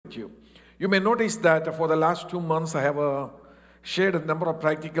you. You may notice that for the last 2 months I have shared a number of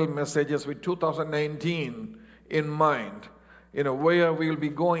practical messages with 2019 in mind. Where we will be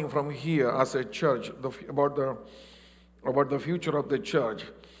going from here as a church, about the future of the church.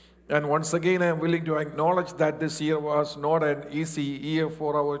 And once again, I am willing to acknowledge that this year was not an easy year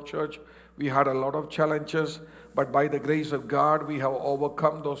for our church. We had a lot of challenges, but by the grace of God, we have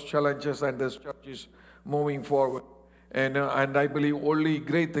overcome those challenges, and this church is moving forward. And I believe only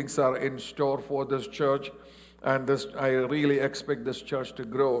great things are in store for this church, and I really expect this church to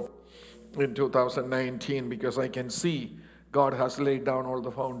grow in 2019, because I can see God has laid down all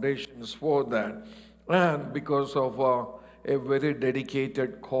the foundations for that. And because of a very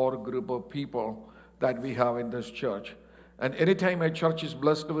dedicated core group of people that we have in this church. And anytime a church is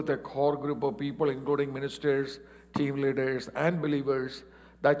blessed with a core group of people, including ministers, team leaders, and believers,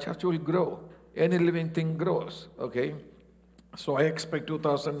 that church will grow. Any living thing grows, okay? So I expect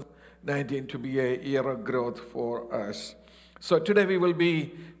 2019 to be a year of growth for us. So today we will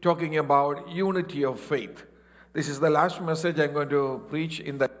be talking about unity of faith. This is the last message I'm going to preach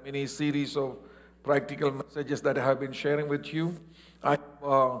in that mini series of practical messages that I have been sharing with you. I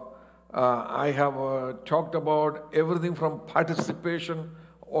have talked about everything from participation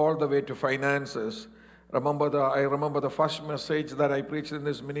all the way to finances. I remember the first message that I preached in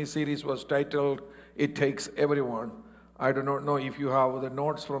this mini series was titled, "It Takes Everyone." I do not know if you have the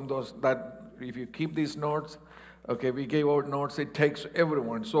notes from those, that if you keep these notes. Okay, we gave out notes. It takes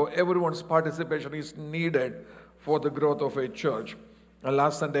everyone. So everyone's participation is needed for the growth of a church. And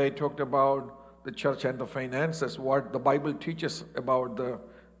last Sunday I talked about the church and the finances, what the Bible teaches about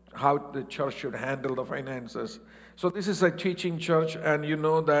how the church should handle the finances. So this is a teaching church, and you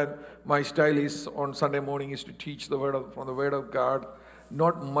know that my style is on Sunday morning is to teach from the Word of God,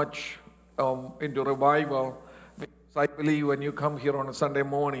 not much into revival. Because I believe when you come here on a Sunday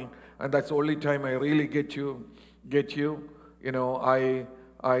morning, and that's the only time I really get you.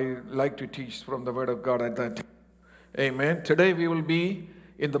 I like to teach from the Word of God at that time. Amen. Today we will be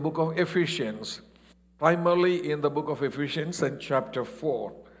in the book of Ephesians, primarily in the book of Ephesians and chapter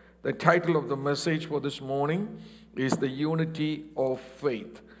 4. The title of the message for this morning is the unity of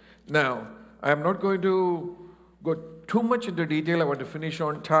faith. Now, I am not going to go too much into detail. I want to finish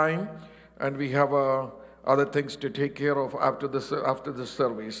on time, and we have other things to take care of after the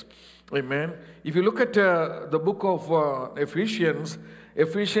service. Amen. If you look at the book of Ephesians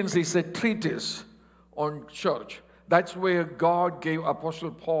is a treatise on church. That's where God gave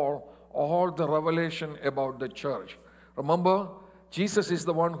Apostle Paul all the revelation about the church. Remember, Jesus is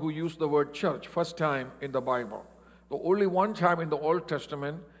the one who used the word church first time in the Bible. The only one time in the Old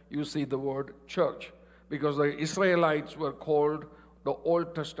Testament you see the word church, because the Israelites were called the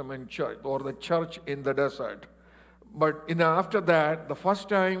Old Testament church, or the church in the desert. But after that, the first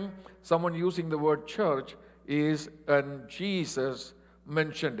time someone using the word church is when Jesus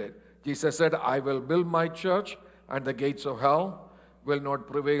mentioned it. Jesus said, "I will build my church, and the gates of hell will not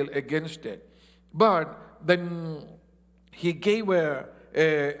prevail against it." But then he gave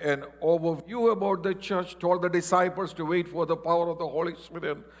an overview about the church, told the disciples to wait for the power of the Holy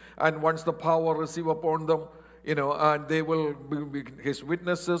Spirit, and once the power receive upon them, and they will be his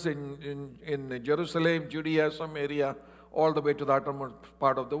witnesses in Jerusalem, Judea, Samaria, all the way to the uttermost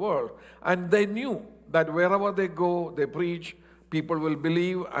part of the world. And they knew that wherever they go, they preach, people will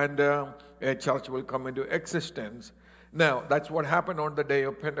believe, and a church will come into existence. Now, that's what happened on the day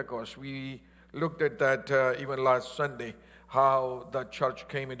of Pentecost. We looked at that even last Sunday, how the church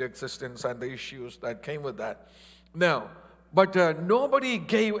came into existence and the issues that came with that. Now, but nobody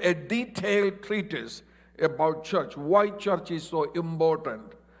gave a detailed treatise about church, why church is so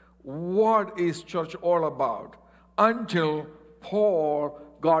important, what is church all about, until Paul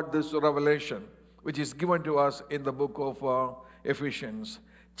got this revelation, which is given to us in the book of Ephesians.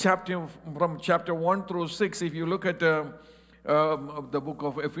 From chapter 1 through 6, if you look at the book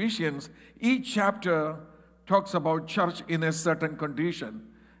of Ephesians, each chapter talks about church in a certain condition,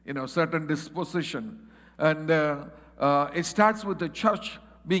 certain disposition. And it starts with the church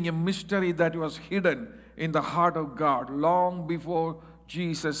being a mystery that was hidden in the heart of God long before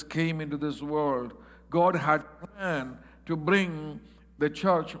Jesus came into this world. God had planned to bring the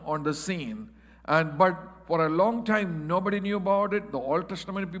church on the scene. But for a long time, nobody knew about it. The Old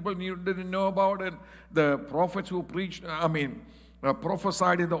Testament people didn't know about it. The prophets who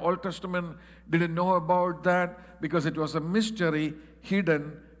prophesied in the Old Testament didn't know about that, because it was a mystery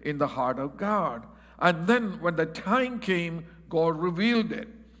hidden in the heart of God. And then when the time came, God revealed it.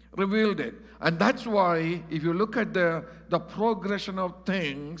 And that's why, if you look at the progression of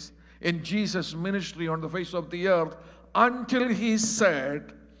things in Jesus' ministry on the face of the earth, until he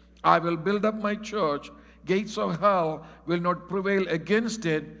said, I will build up my church. Gates of hell will not prevail against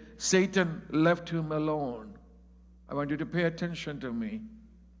it. Satan left him alone. I want you to pay attention to me.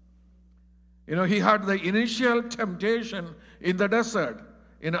 You know, he had the initial temptation in the desert,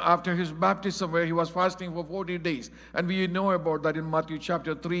 after his baptism, where he was fasting for 40 days. And we know about that in Matthew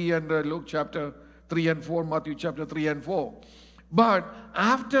chapter 3 and Luke chapter 3 and 4, Matthew chapter 3 and 4. But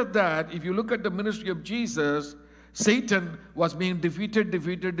after that, if you look at the ministry of Jesus, Satan was being defeated in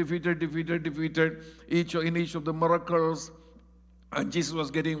each of the miracles. And Jesus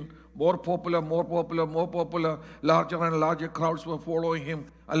was getting more popular. Larger and larger crowds were following him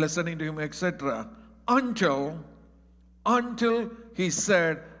and listening to him, etc. Until he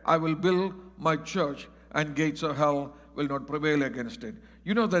said, I will build my church and gates of hell will not prevail against it.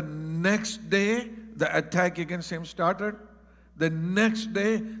 You know, the next day, the attack against him started. The next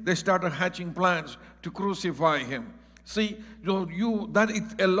day, they started hatching plans to crucify him. See, that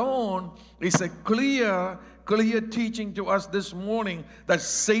it alone is a clear teaching to us this morning that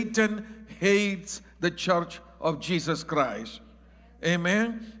Satan hates the church of Jesus Christ.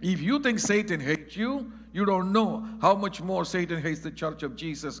 Amen. If you think Satan hates you, you don't know how much more Satan hates the church of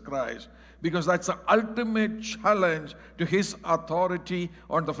Jesus Christ, because that's the ultimate challenge to his authority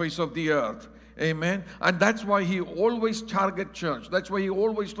on the face of the earth. Amen. And that's why he always target church. That's why he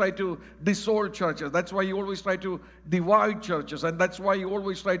always try to dissolve churches. That's why he always try to divide churches. And that's why he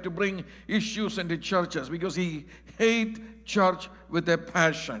always try to bring issues into churches, because he hate church with a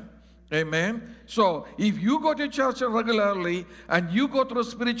passion. Amen. So if you go to church regularly and you go through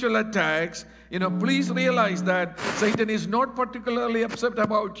spiritual attacks, please realize that Satan is not particularly upset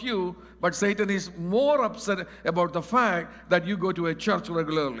about you, but Satan is more upset about the fact that you go to a church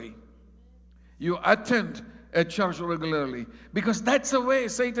regularly. You attend a church regularly, because that's the way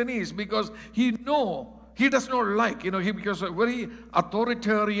Satan is, because he does not like, because a very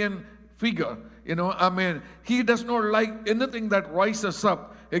authoritarian figure, he does not like anything that rises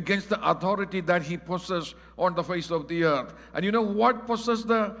up against the authority that he possesses on the face of the earth. And you know what possesses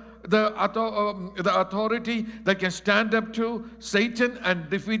the authority that can stand up to Satan and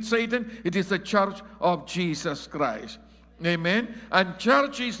defeat Satan? It is the church of Jesus Christ. Amen. And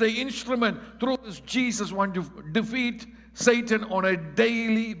church is the instrument through which Jesus wants to defeat Satan on a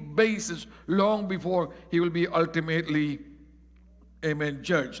daily basis, long before he will be ultimately,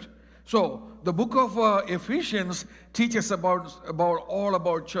 judged. So the book of Ephesians teaches all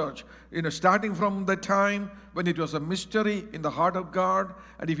about church. Starting from the time when it was a mystery in the heart of God.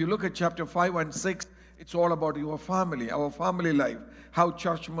 And if you look at chapter 5 and 6, it's all about your family, our family life, how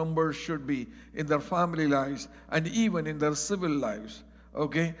church members should be in their family lives and even in their civil lives.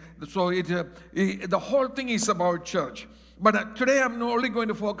 Okay? So the whole thing is about church. But today I'm only going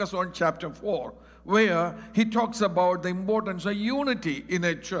to focus on chapter 4, where he talks about the importance of unity in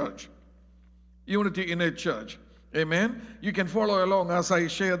a church. Unity in a church. Amen? You can follow along as I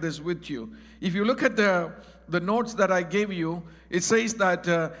share this with you. If you look at the notes that I gave you, it says that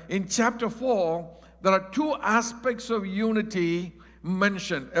in chapter 4, there are two aspects of unity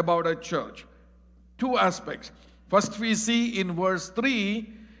mentioned about a church. Two aspects. First, we see in verse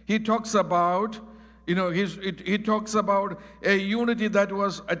 3, he talks about, he talks about a unity that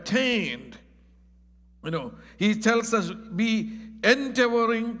was attained. He tells us, be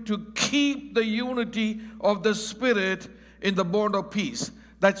endeavoring to keep the unity of the Spirit in the bond of peace.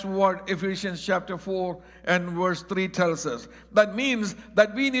 That's what Ephesians chapter 4 and verse 3 tells us. That means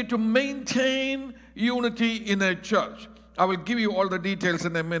that we need to maintain unity in a church. I will give you all the details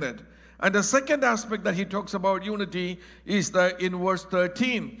in a minute. And the second aspect that he talks about unity is in verse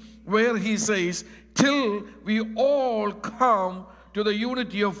 13, where he says, till we all come to the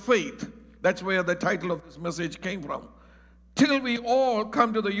unity of faith. That's where the title of this message came from. Till we all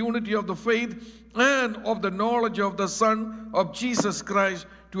come to the unity of the faith and of the knowledge of the Son of Jesus Christ,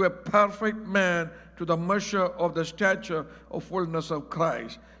 to a perfect man, to the measure of the stature of fullness of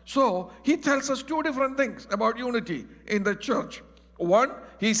Christ. So he tells us two different things about unity in the church. One,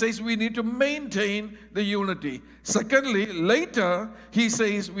 he says we need to maintain the unity. Secondly, later, he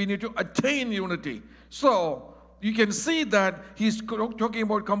says we need to attain unity. So you can see that he's talking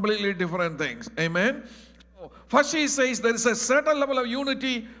about completely different things. Amen. First, he says there is a certain level of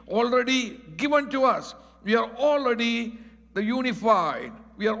unity already given to us. We are already unified.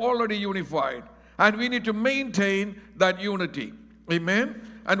 We are already unified. And we need to maintain that unity. Amen.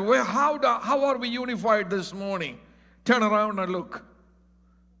 And how are we unified this morning? Turn around and look.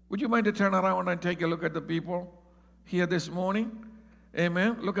 Would you mind to turn around and take a look at the people here this morning?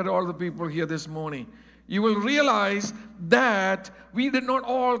 Amen. Look at all the people here this morning. You will realize that we did not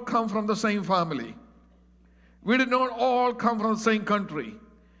all come from the same family. We did not all come from the same country.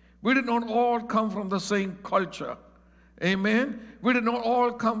 We did not all come from the same culture. Amen. We did not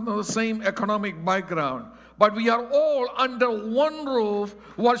all come from the same economic background. But we are all under one roof,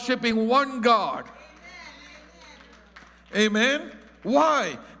 worshiping one God. Amen.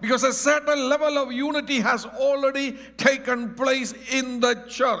 Why? Because a certain level of unity has already taken place in the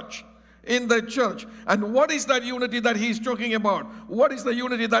church. In the church. And what is that unity that he's talking about? What is the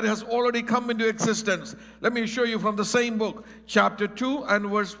unity that has already come into existence? Let me show you from the same book, chapter 2 and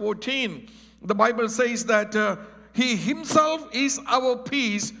verse 14. The Bible says that he himself is our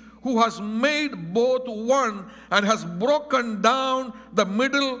peace, who has made both one and has broken down the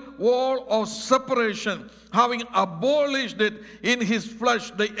middle wall of separation, having abolished it in his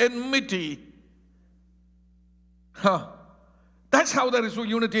flesh, the enmity. That's how there is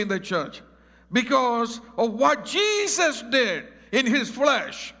unity in the church. Because of what Jesus did in his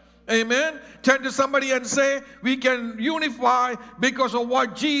flesh. Amen. Turn to somebody and say, we can unify because of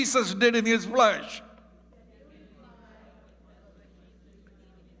what Jesus did in his flesh.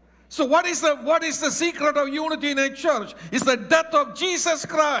 So what is the secret of unity in a church? It's the death of Jesus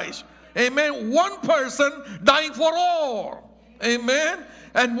Christ. Amen. One person dying for all. Amen.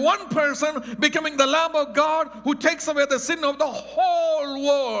 And one person becoming the Lamb of God who takes away the sin of the whole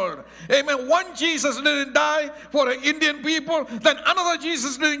world. Amen. One Jesus didn't die for the Indian people. Then another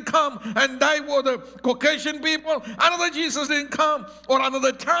Jesus didn't come and die for the Caucasian people. Another Jesus didn't come, or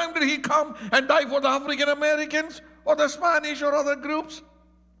another time did he come and die for the African Americans or the Spanish or other groups.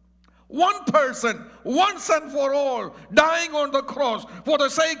 One person, once and for all, dying on the cross for the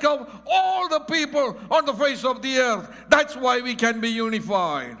sake of all the people on the face of the earth. That's why we can be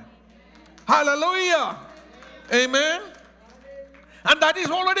unified. Hallelujah. Amen. And that is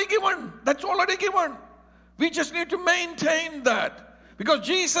already given. That's already given. We just need to maintain that. Because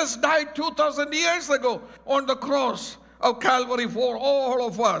Jesus died 2,000 years ago on the cross of Calvary for all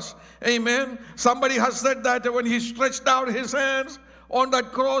of us. Amen. Somebody has said that when he stretched out his hands on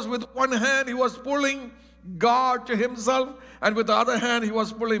that cross, with one hand he was pulling God to himself, and with the other hand he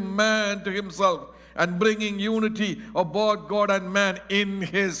was pulling man to himself and bringing unity of both God and man in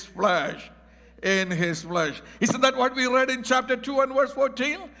his flesh. In his flesh. Isn't that what we read in chapter 2 and verse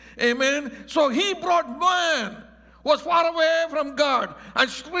 14? Amen. So he brought man, was far away from God,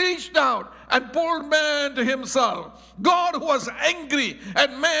 and reached out and pulled man to himself. God was angry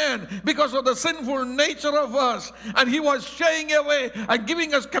at man because of the sinful nature of us, and he was shying away and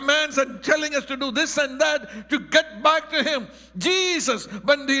giving us commands and telling us to do this and that to get back to him. Jesus,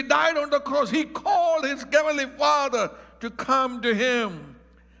 when he died on the cross, he called his heavenly Father to come to him,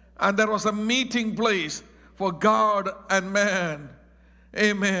 and there was a meeting place for God and man.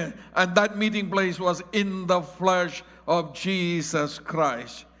 Amen. And that meeting place was in the flesh of Jesus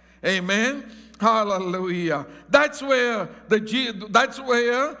Christ. Amen. Hallelujah. That's where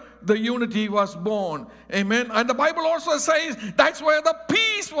the unity was born. Amen. And the Bible also says that's where the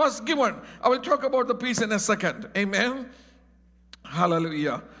peace was given. I will talk about the peace in a second. Amen.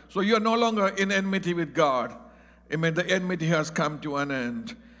 Hallelujah. So you are no longer in enmity with God. Amen. The enmity has come to an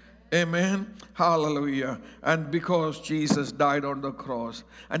end. Amen. Hallelujah. And because Jesus died on the cross.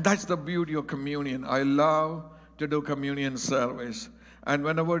 And that's the beauty of communion. I love to do communion service. And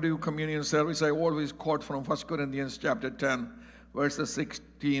whenever I do communion service, I always quote from 1 Corinthians chapter 10, verses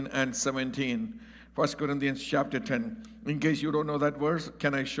 16 and 17. 1 Corinthians chapter 10. In case you don't know that verse,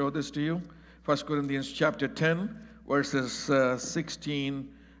 can I show this to you? 1 Corinthians chapter 10, verses 16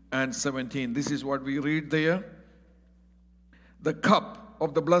 and 17. This is what we read there. The cup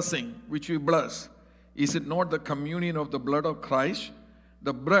of the blessing which we bless, is it not the communion of the blood of Christ?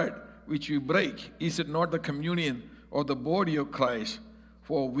 The bread which we break, is it not the communion of the body of Christ?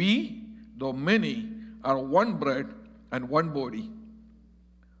 For we, though many, are one bread and one body.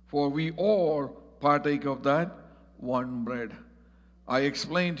 For we all partake of that one bread. I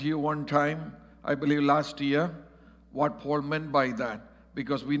explained to you one time, I believe last year, what Paul meant by that.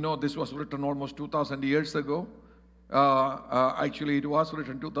 Because we know this was written almost 2,000 years ago. Actually, it was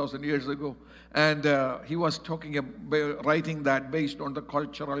written 2,000 years ago. And he was writing that based on the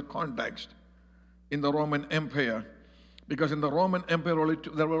cultural context in the Roman Empire. Because in the Roman Empire,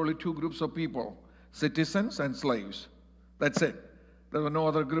 there were only two groups of people, citizens and slaves. That's it. There were no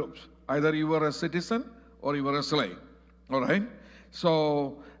other groups. Either you were a citizen or you were a slave. All right?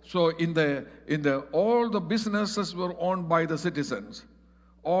 So in the all the businesses were owned by the citizens.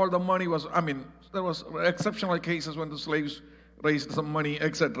 All the money was, there was exceptional cases when the slaves raised some money,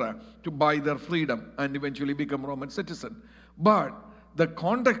 etc., to buy their freedom and eventually become Roman citizen. But the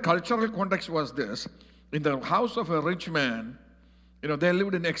cultural context was this. In the house of a rich man, they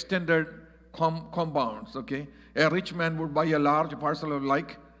lived in extended compounds, okay? A rich man would buy a large parcel of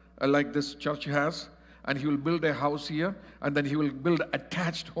like this church has, and he will build a house here, and then he will build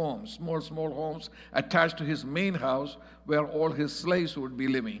attached homes, small homes attached to his main house where all his slaves would be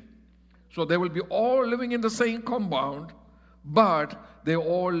living. So they will be all living in the same compound, but they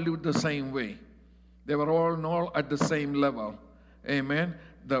all lived the same way. They were all at the same level. Amen.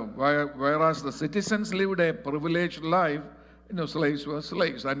 Whereas the citizens lived a privileged life, slaves were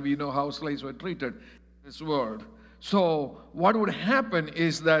slaves, and we know how slaves were treated in this world. So what would happen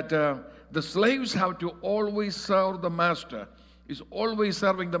is that the slaves have to always serve the master. He's always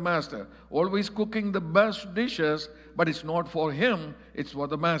serving the master, always cooking the best dishes, but it's not for him, it's for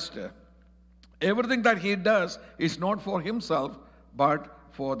the master. Everything that he does is not for himself, but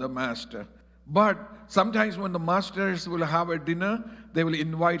for the master. But sometimes when the masters will have a dinner, they will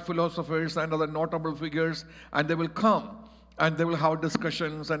invite philosophers and other notable figures, and they will come and they will have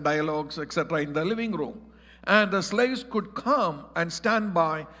discussions and dialogues, etc., in the living room. And the slaves could come and stand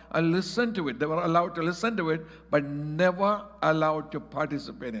by and listen to it. They were allowed to listen to it, but never allowed to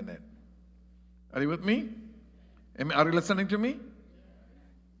participate in it. Are you with me? Are you listening to me?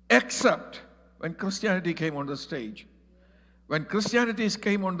 Except when Christianity came on the stage. When Christianity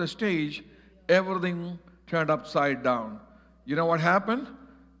came on the stage, everything turned upside down. You know what happened?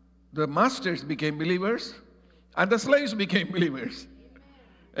 The masters became believers and the slaves became believers.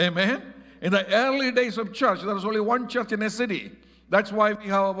 Amen. In the early days of church, there was only one church in a city. That's why we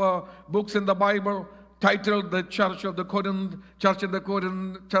have books in the Bible titled the Church of the Corinth, Church in the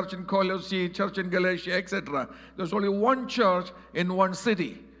Corinth, Church in Colossae, Church in Galatia, etc. There's only one church in one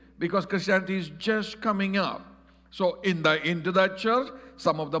city because Christianity is just coming up. So into that church,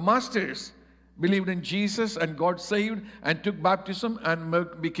 some of the masters believed in Jesus and got saved and took baptism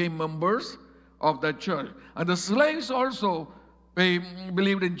and became members of that church. And the slaves also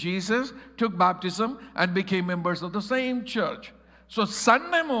believed in Jesus, took baptism, and became members of the same church. So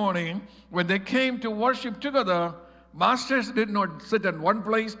Sunday morning, when they came to worship together, masters did not sit in one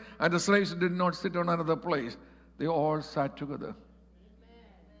place and the slaves did not sit on another place. They all sat together.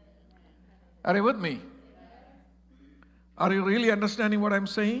 Are you with me? Are you really understanding what I'm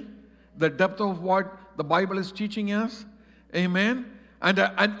saying? The depth of what the Bible is teaching us? Amen.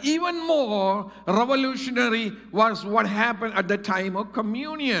 And even more revolutionary was what happened at the time of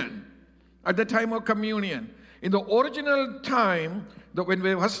communion. At the time of communion. In the original time, when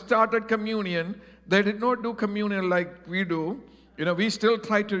we first started communion, they did not do communion like we do. We still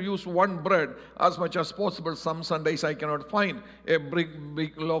try to use one bread as much as possible. Some Sundays I cannot find a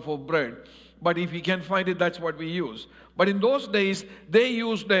big loaf of bread. But if we can find it, that's what we use. But in those days, they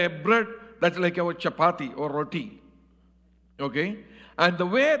used a bread that's like our chapati or roti. Okay? And the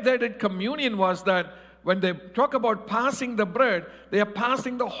way they did communion was that when they talk about passing the bread, they are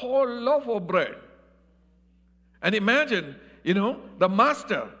passing the whole loaf of bread. And imagine, the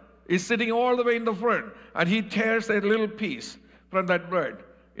master is sitting all the way in the front and he tears a little piece from that bread.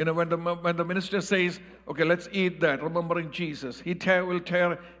 When the minister says, okay, let's eat that, remembering Jesus, he will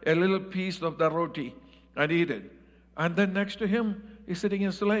tear a little piece of the roti and eat it. And then next to him is sitting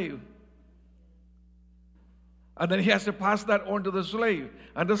a slave. And then he has to pass that on to the slave.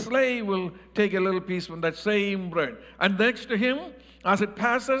 And the slave will take a little piece from that same bread. And next to him, as it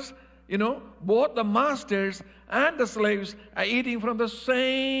passes, both the masters and the slaves are eating from the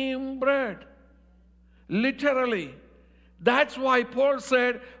same bread. Literally. That's why Paul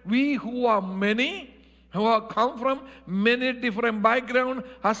said, we who are many, who have come from many different backgrounds,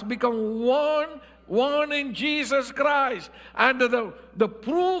 has become one in Jesus Christ. And the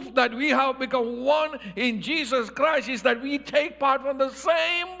proof that we have become one in Jesus Christ is that we take part from the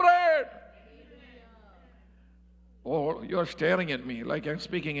same bread. Oh, you're staring at me like I'm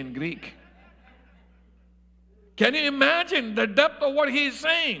speaking in Greek. Can you imagine the depth of what he's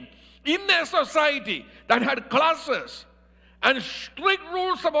saying? In a society that had classes and strict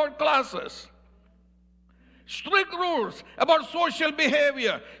rules about classes, strict rules about social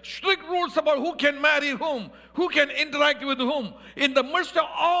behavior, strict rules about who can marry whom, who can interact with whom. In the midst of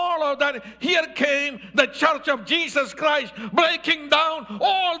all of that, here came the Church of Jesus Christ, breaking down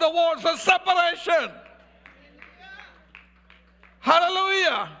all the walls of separation.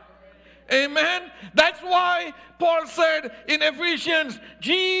 Hallelujah. Amen. That's why Paul said in Ephesians,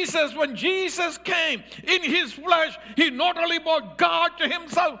 when Jesus came in his flesh, he not only brought God to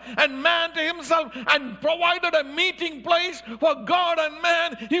himself and man to himself and provided a meeting place for God and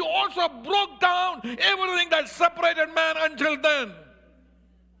man, he also broke down everything that separated man until then.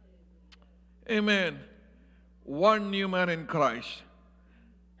 Amen. One new man in Christ,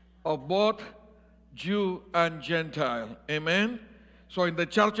 of both Jew and Gentile. Amen. So in the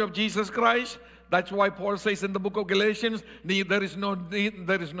Church of Jesus Christ, That's why Paul says in the book of Galatians, there is no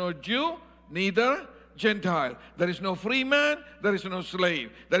Jew, neither Gentile. There is no free man, there is no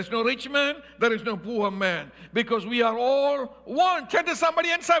slave. There is no rich man, there is no poor man. Because we are all one. Turn to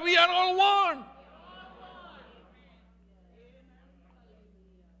somebody and say, we are all one.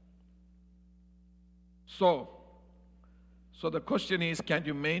 So the question is, can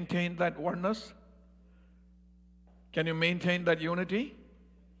you maintain that oneness? Can you maintain that unity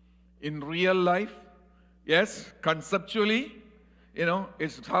in real life? Yes, conceptually,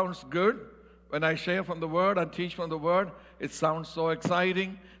 it sounds good. When I share from the Word and teach from the Word, it sounds so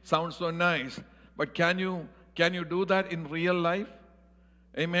exciting, sounds so nice. But can you do that in real life?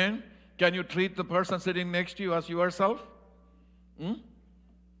 Amen? Can you treat the person sitting next to you as yourself?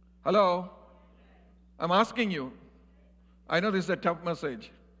 Hello? I'm asking you. I know this is a tough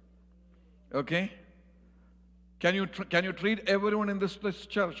message. Okay? Can you treat everyone in this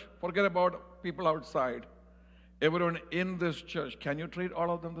church? Forget about people outside. Everyone in this church, can you treat all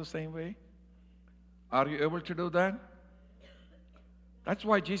of them the same way? Are you able to do that? That's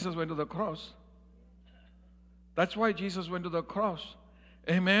why Jesus went to the cross. That's why Jesus went to the cross.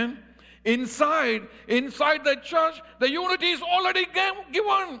 Amen? Inside the church, the unity is already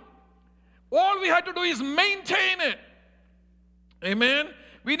given. All we have to do is maintain it. Amen?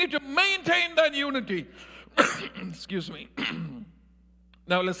 We need to maintain that unity. Excuse me.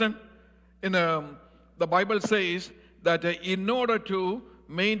 Now listen, the Bible says that in order to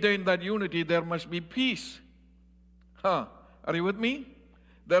maintain that unity, there must be peace. Are you with me?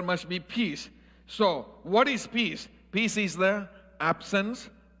 There must be peace. So, what is peace? Peace is the absence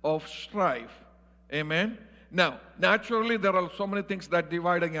of strife. Amen? Now, naturally, there are so many things that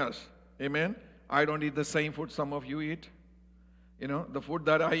dividing us. Amen? I don't eat the same food some of you eat. The food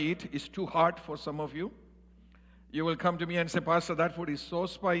that I eat is too hot for some of you. You will come to me and say, Pastor, that food is so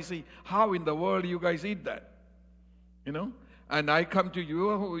spicy. How in the world you guys eat that? And I come to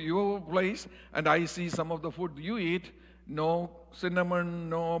your place and I see some of the food you eat, no cinnamon,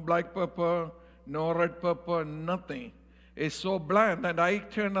 no black pepper, no red pepper, nothing. It's so bland. And I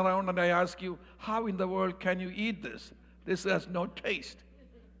turn around and I ask you, how in the world can you eat this? This has no taste.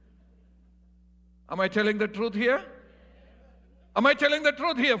 Am I telling the truth here? Am I telling the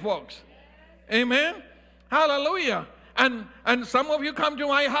truth here, folks? Amen? Hallelujah. And some of you come to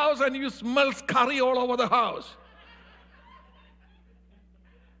my house and you smell curry all over the house.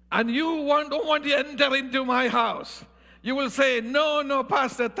 And you don't want to enter into my house. You will say, no,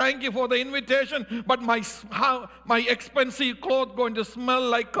 Pastor, thank you for the invitation, but my expensive clothes going to smell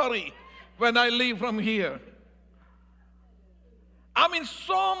like curry when I leave from here.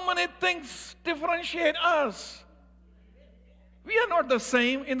 So many things differentiate us. We are not the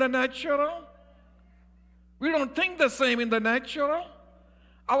same in the natural. We don't think the same in the natural.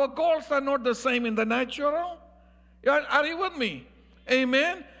 Our goals are not the same in the natural. Are you with me?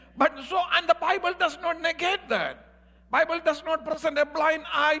 Amen? And the Bible does not negate that. Bible does not present a blind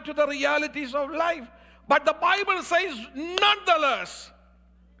eye to the realities of life. But the Bible says, nonetheless,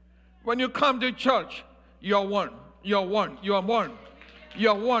 when you come to church, you're one. You're one. You're one.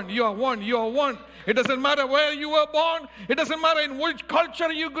 You're one. You're one. You're one. It doesn't matter where you were born. It doesn't matter in which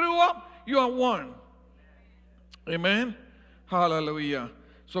culture you grew up. You are one. Amen? Hallelujah.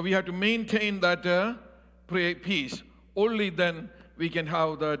 So we have to maintain that peace. Only then we can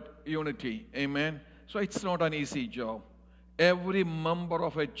have that unity. Amen? So it's not an easy job. Every member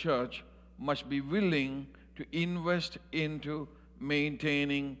of a church must be willing to invest into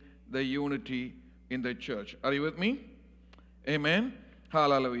maintaining the unity in the church. Are you with me? Amen?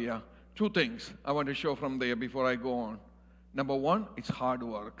 Hallelujah. Two things I want to show from there before I go on. Number one, it's hard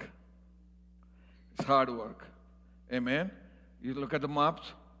work. It's hard work. Amen? You look at the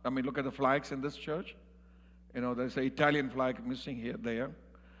maps, look at the flags in this church. There's an Italian flag missing here, there.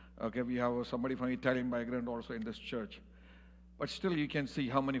 Okay, we have somebody from Italian background also in this church. But still you can see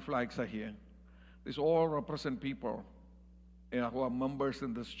how many flags are here. These all represent people who are members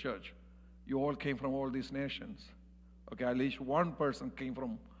in this church. You all came from all these nations. Okay, at least one person came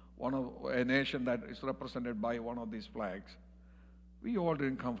from a nation that is represented by one of these flags. We all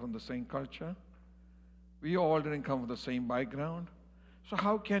didn't come from the same culture. We all didn't come from the same background. So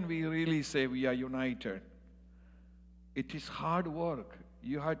how can we really say we are united? It is hard work.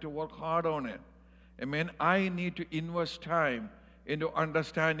 You have to work hard on it. Amen. I need to invest time into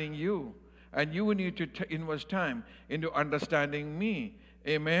understanding you. And you need to invest time into understanding me.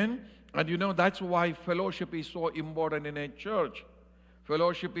 Amen. And that's why fellowship is so important in a church.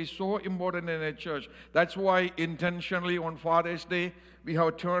 Fellowship is so important in a church. That's why intentionally on Father's Day, we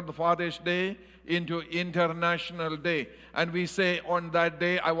have turned the Father's Day into International Day. And we say on that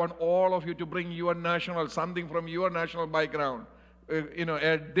day, I want all of you to bring your national, something from your national background.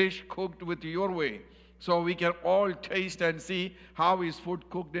 A dish cooked with your way. So we can all taste and see how is food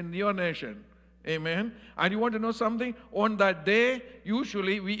cooked in your nation. Amen. And you want to know something? On that day,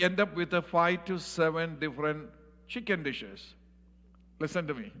 usually we end up with 5 to 7 different chicken dishes. Listen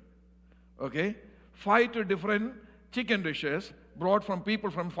to me. Okay? 5 to different chicken dishes brought from people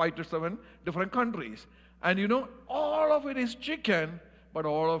from 5 to 7 different countries. And all of it is chicken, but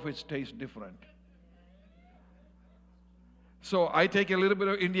all of it tastes different. So I take a little bit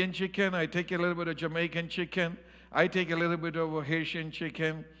of Indian chicken, I take a little bit of Jamaican chicken, I take a little bit of Haitian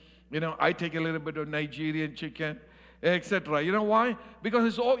chicken, I take a little bit of Nigerian chicken, etc. You know why?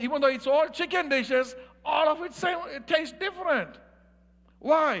 Because even though it's all chicken dishes, all of it tastes different.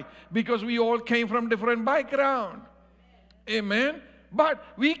 Why? Because we all came from different background. Amen. But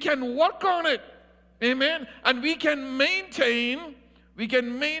we can work on it. Amen. And we can maintain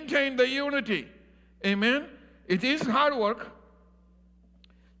the unity. Amen. It is hard work.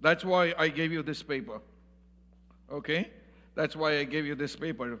 That's why I gave you this paper. Okay? That's why I gave you this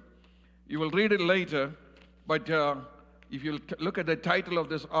paper. You will read it later, but if you look at the title of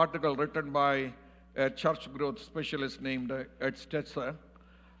this article written by a church growth specialist named Ed Stetzer,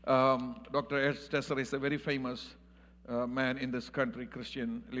 Dr. Ed Stetzer is a very famous man in this country,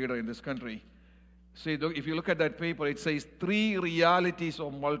 Christian leader in this country. See, if you look at that paper, it says 3 realities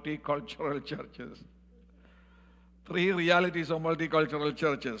of multicultural churches. 3 realities of multicultural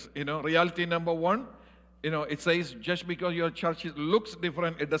churches. Reality number 1, it says just because your church looks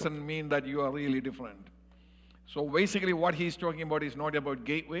different, it doesn't mean that you are really different. So basically what he's talking about is not about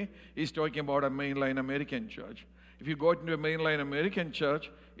Gateway. He's talking about a mainline American church. If you go into a mainline American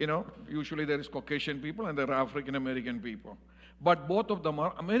church, usually there is Caucasian people and there are African American people. But both of them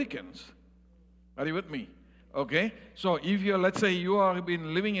are Americans. Are you with me? Okay? So if let's say you have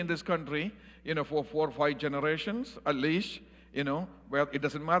been living in this country, for 4 or 5 generations at least, where it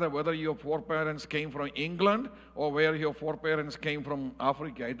doesn't matter whether your foreparents came from England or where your foreparents came from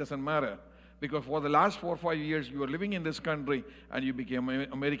Africa, it doesn't matter. Because for the last 4 or 5 years, you were living in this country and you became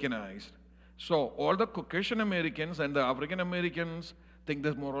Americanized. So all the Caucasian Americans and the African Americans think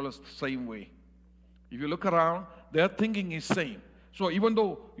this more or less the same way. If you look around, their thinking is same. So even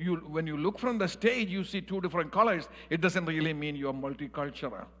though when you look from the stage, you see 2 different colors, it doesn't really mean you are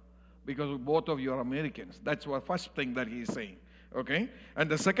multicultural. Because both of you are Americans. That's the first thing that he's saying. Okay?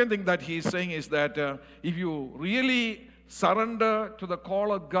 And the second thing that he's saying is that if you really surrender to the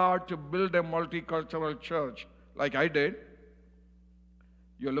call of God to build a multicultural church, like I did,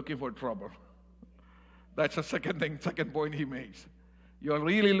 you're looking for trouble. That's the second point he makes. You're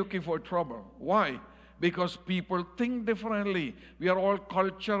really looking for trouble. Why? Because people think differently. We are all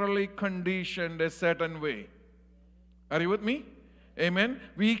culturally conditioned a certain way. Are you with me? Amen.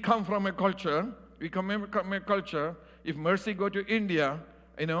 We come from a culture. If Mercy go to India,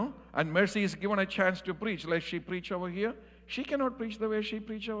 and Mercy is given a chance to preach, like she preach over here, she cannot preach the way she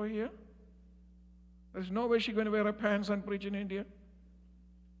preach over here. There's no way she's going to wear her pants and preach in India.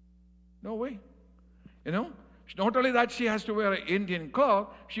 No way. Not only that she has to wear an Indian cloth,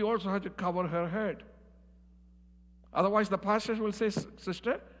 she also has to cover her head. Otherwise, the pastors will say,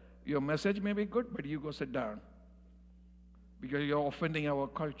 sister, your message may be good, but you go sit down. Because you're offending our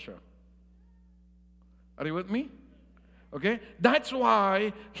culture. Are you with me? Okay? That's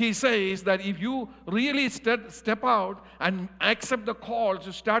why he says that if you really step out and accept the call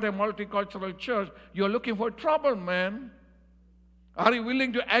to start a multicultural church, you're looking for trouble, man. Are you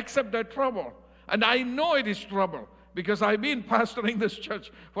willing to accept that trouble? And I know it is trouble because I've been pastoring this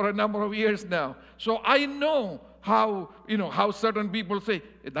church for a number of years now. So I know how certain people say,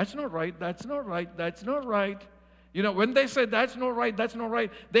 that's not right, that's not right, that's not right. When they say that's not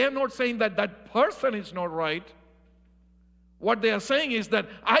right, they are not saying that that person is not right. What they are saying is that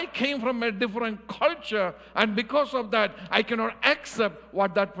I came from a different culture, and because of that, I cannot accept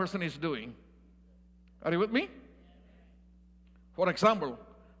what that person is doing. Are you with me? For example,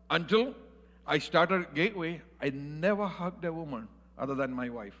 until I started Gateway, I never hugged a woman other than my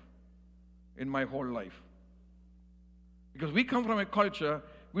wife in my whole life. Because we come from a culture,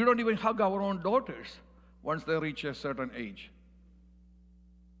 we don't even hug our own daughters once they reach a certain age.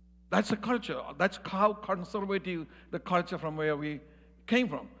 That's a culture. That's how conservative the culture from where we came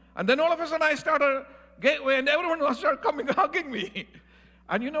from. And then all of a sudden I started Gateway and everyone started coming hugging me.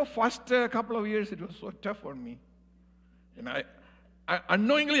 And first couple of years it was so tough on me. And I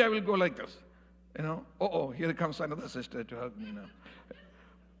unknowingly I will go like this. Here comes another sister to hug me now.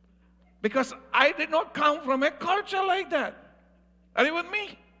 Because I did not come from a culture like that. Are you with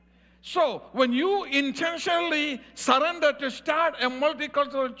me? So, when you intentionally surrender to start a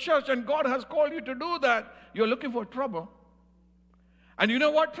multicultural church and God has called you to do that, you're looking for trouble. And you know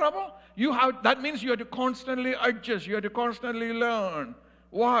what trouble? That means you have to constantly adjust. You have to constantly learn.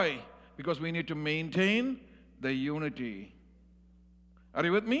 Why? Because we need to maintain the unity. Are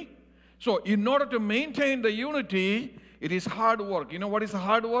you with me? So, in order to maintain the unity, it is hard work. You know what is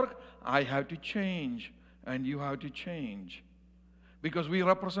hard work? I have to change, and you have to change. Because we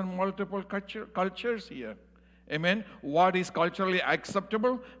represent multiple cultures here. Amen? What is culturally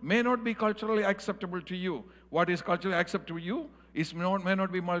acceptable may not be culturally acceptable to you. What is culturally acceptable to you may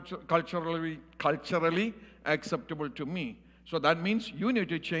not be culturally acceptable to me. So that means you need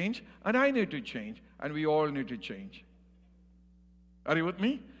to change, and I need to change, and we all need to change. Are you with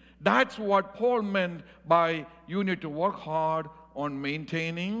me? That's what Paul meant by you need to work hard on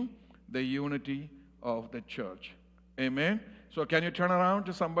maintaining the unity of the church. Amen? So can you turn around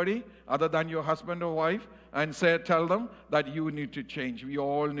to somebody other than your husband or wife and tell them that you need to change. We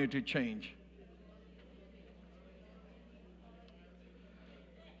all need to change.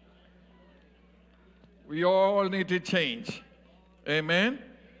 We all need to change. Amen?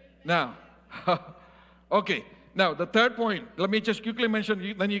 Now, okay. Now, the third point, let me just quickly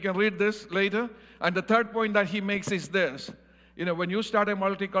mention, then you can read this later. And the third point that he makes is this. You know, when you start a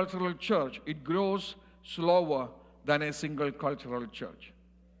multicultural church, it grows slower than a single cultural church.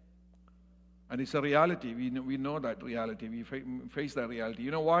 And it's a reality. We know that reality. We face that reality.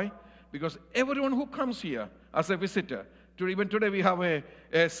 You know why? Because everyone who comes here as a visitor, even today we have a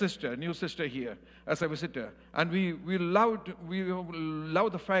new sister here as a visitor. And we love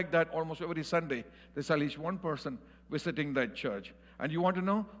the fact that almost every Sunday there's at least one person visiting that church. And you want to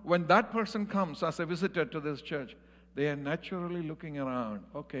know, when that person comes as a visitor to this church, they are naturally looking around.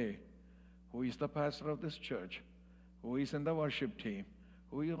 Okay, who is the pastor of this church? Who is in the worship team?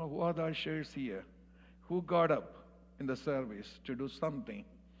 Who are the ushers here? Who got up in the service to do something?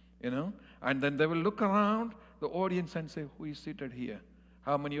 And then they will look around the audience and say, who is seated here?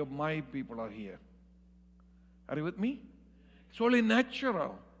 How many of my people are here? Are you with me? It's only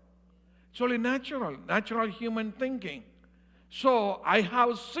natural. It's only natural human thinking. So I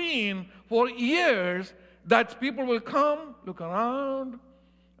have seen for years that people will come, look around,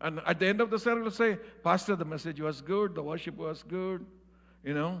 and at the end of the service will say, Pastor, the message was good, the worship was good,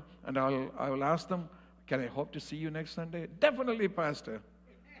 and I will ask them, can I hope to see you next Sunday? Definitely, Pastor.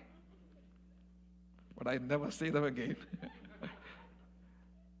 But I never see them again.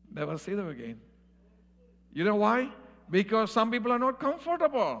 Never see them again. You know why? Because some people are not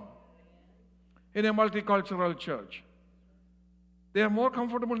comfortable in a multicultural church. They are more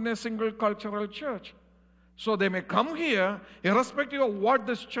comfortable in a single cultural church. So they may come here, irrespective of what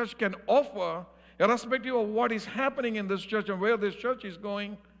this church can offer, irrespective of what is happening in this church and where this church is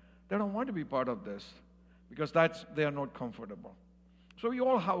going, they don't want to be part of this because they are not comfortable. So we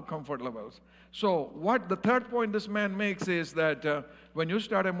all have comfort levels. So what the third point this man makes is that when you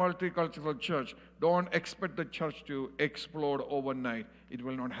start a multicultural church, don't expect the church to explode overnight. It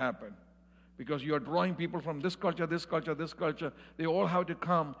will not happen. Because you are drawing people from this culture, this culture, this culture. They all have to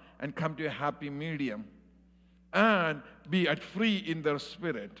come to a happy medium and be at free in their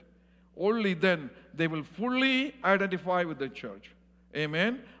spirit. Only then they will fully identify with the church.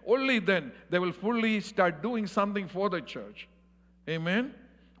 Amen? Only then they will fully start doing something for the church. Amen?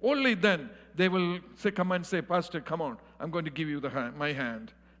 Only then they will come and say, Pastor, come on, I'm going to give you my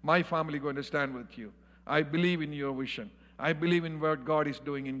hand. My family is going to stand with you. I believe in your vision. I believe in what God is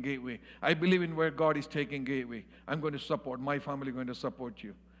doing in Gateway. I believe in where God is taking Gateway. I'm going to support. My family is going to support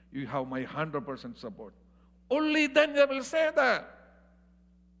you. You have my 100% support. Only then they will say that.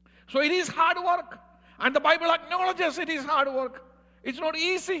 So it is hard work. And the Bible acknowledges it is hard work. It's not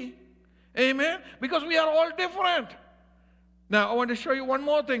easy. Amen? Because we are all different. Now, I want to show you one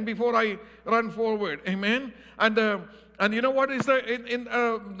more thing before I run forward. Amen? And you know what is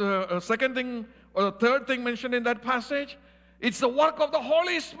the second thing or the third thing mentioned in that passage? It's the work of the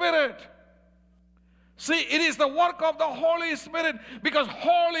Holy Spirit. See, it is the work of the Holy Spirit because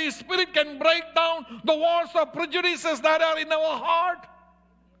Holy Spirit can break down the walls of prejudices that are in our heart.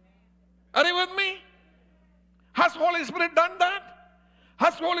 Are you with me? Has Holy Spirit done that?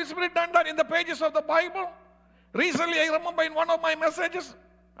 Has Holy Spirit done that in the pages of the Bible? Recently, I remember in one of my messages,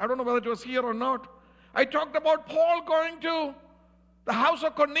 I don't know whether it was here or not, I talked about Paul going to the house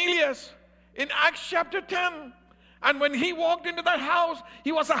of Cornelius in Acts chapter 10. And when he walked into that house,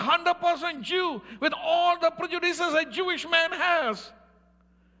 he was 100% Jew with all the prejudices a Jewish man has.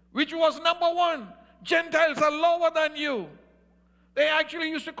 Which was number one, Gentiles are lower than you. They actually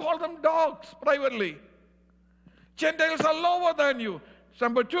used to call them dogs privately. Gentiles are lower than you.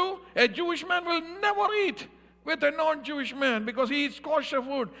 Number two, a Jewish man will never eat with a non-Jewish man because he eats kosher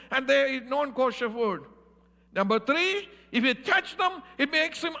food and they eat non-kosher food. Number three, if you touch them, it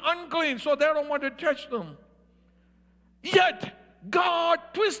makes him unclean, so they don't want to touch them. Yet, God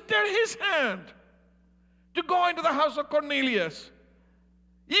twisted his hand to go into the house of Cornelius.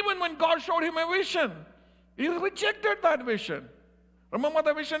 Even when God showed him a vision, he rejected that vision. Remember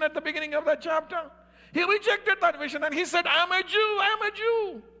the vision at the beginning of that chapter? He rejected that vision and he said, I'm a Jew, I'm a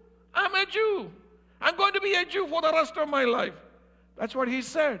Jew, I'm a Jew. I'm going to be a Jew for the rest of my life. That's what he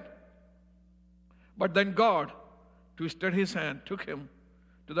said. But then God twisted his hand, took him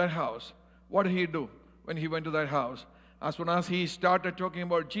to that house. What did he do when he went to that house? As soon as he started talking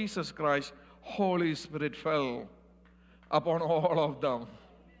about Jesus Christ, Holy Spirit fell upon all of them.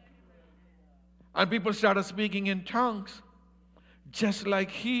 And people started speaking in tongues, just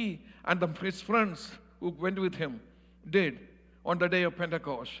like he and his friends who went with him did on the day of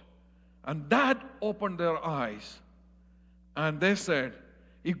Pentecost. And that opened their eyes. And they said,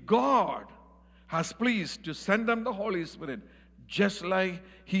 if God has pleased to send them the Holy Spirit, just like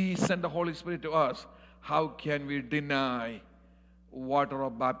he sent the Holy Spirit to us, how can we deny water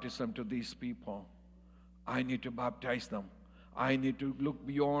of baptism to these people? I need to baptize them. I need to look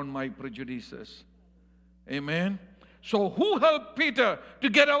beyond my prejudices. Amen? So who helped Peter to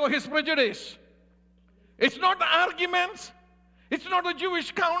get over his prejudice? It's not the arguments. It's not the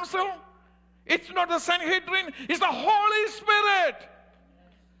Jewish council. It's not the Sanhedrin. It's the Holy Spirit.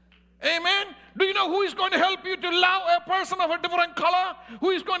 Amen? Do you know who is going to help you to love a person of a different color?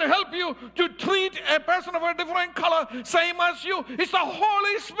 Who is going to help you to treat a person of a different color same as you? It's the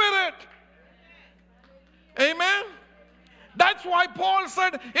Holy Spirit. Amen? That's why Paul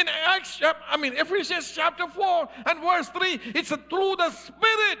said in Ephesians chapter 4 and verse 3, it's through the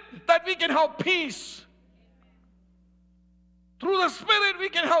Spirit that we can have peace. Through the Spirit we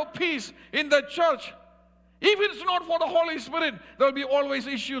can have peace in the church. If it's not for the Holy Spirit, there will be always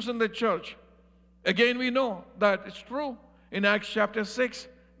issues in the church. Again, we know that it's true. In Acts chapter 6,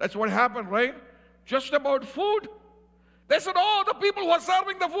 that's what happened, right? Just about food. They said, oh, the people who are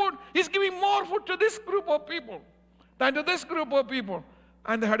serving the food, he's giving more food to this group of people than to this group of people.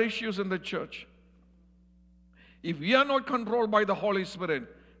 And they had issues in the church. If we are not controlled by the Holy Spirit,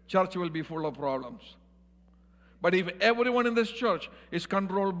 church will be full of problems. But if everyone in this church is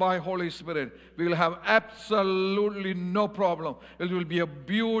controlled by Holy Spirit, we will have absolutely no problem. It will be a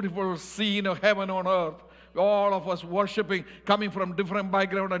beautiful scene of heaven on earth. All of us worshiping, coming from different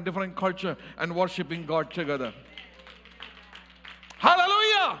background and different culture and worshiping God together.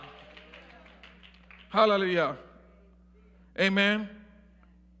 Hallelujah! Hallelujah. Amen.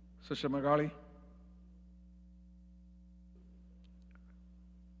 Sister Magali.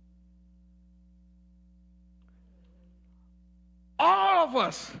 All of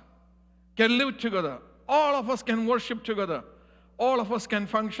us can live together. All of us can worship together. All of us can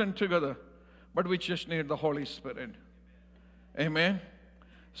function together. But we just need the Holy Spirit. Amen.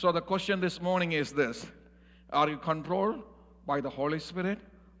 So the question this morning is this. Are you controlled by the Holy Spirit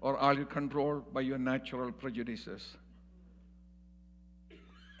or are you controlled by your natural prejudices?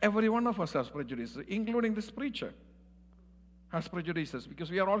 Every one of us has prejudices, including this preacher has prejudices because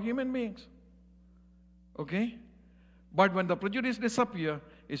we are all human beings. Okay? But when the prejudice disappears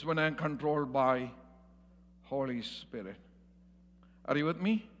is when I am controlled by Holy Spirit. Are you with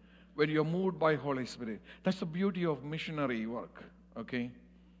me? When you're moved by Holy Spirit. That's the beauty of missionary work. Okay?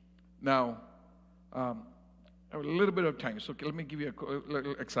 Now, I have a little bit of time, so let me give you a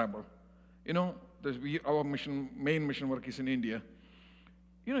little example. You know, our main mission work is in India.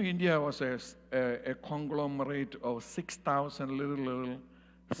 You know, India was a conglomerate of 6,000 little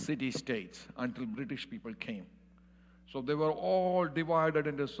city-states until British people came. So they were all divided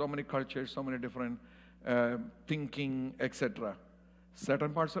into so many cultures, so many different thinking, etc.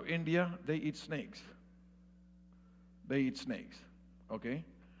 Certain parts of India, they eat snakes. They eat snakes, okay?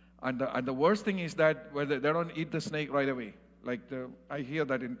 And the worst thing is that they don't eat the snake right away. Like I hear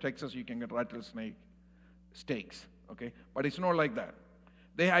that in Texas you can get rattlesnake steaks, okay? But it's not like that.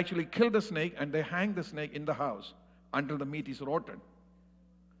 They actually kill the snake and they hang the snake in the house until the meat is rotten.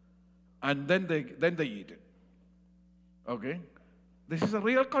 And then they eat it. Okay? This is a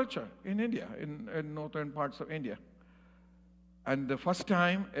real culture in India, in northern parts of India. And the first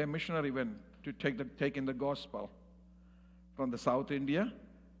time a missionary went to take in the gospel from the South India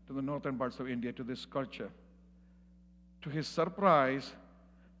to the northern parts of India to this culture. To his surprise,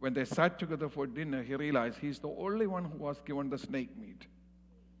 when they sat together for dinner, he realized he's the only one who was given the snake meat.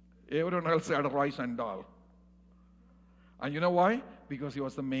 Everyone else had rice and dal. And you know why? Because he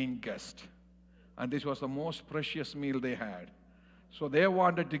was the main guest. And this was the most precious meal they had. So they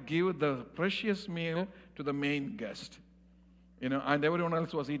wanted to give the precious meal to the main guest. And everyone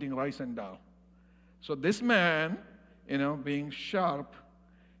else was eating rice and dal. So this man, being sharp,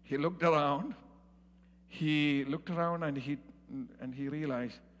 he looked around. He looked around and he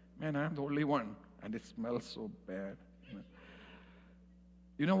realized, man, I'm the only one. And it smells so bad.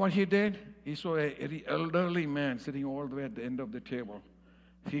 You know what he did? He saw a very elderly man sitting all the way at the end of the table.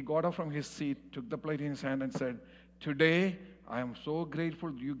 He got up from his seat, took the plate in his hand and said, today, I am so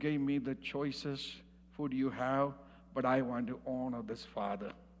grateful you gave me the choicest food you have, but I want to honor this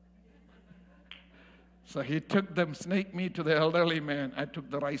father. So he took the snake meat to the elderly man and took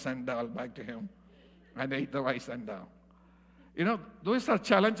the rice and dal back to him and ate the rice and dal. Those are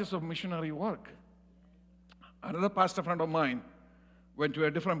challenges of missionary work. Another pastor friend of mine went to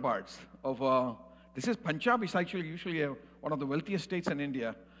a different parts of, this is Punjab is actually usually one of the wealthiest states in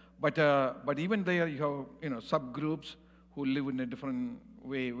India, but even there you have, subgroups who live in a different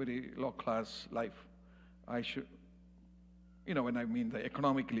way, very low class life. When I mean the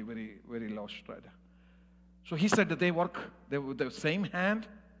economically very, very low strata. So he said that they work with the same hand.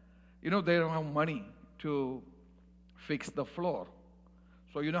 They don't have money to fix the floor.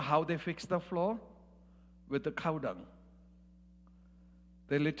 So you know how they fix the floor? With the cow dung.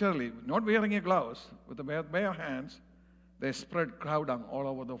 They literally, not wearing a gloves, with the bare hands, they spread cow dung all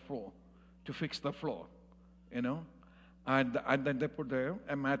over the floor to fix the floor, And then they put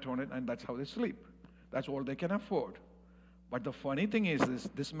a mat on it, and that's how they sleep. That's all they can afford. But the funny thing is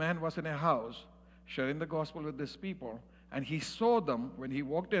this man was in a house sharing the gospel with these people, and he saw them. When he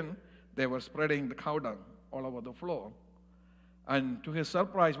walked in, they were spreading the cow dung all over the floor. And to his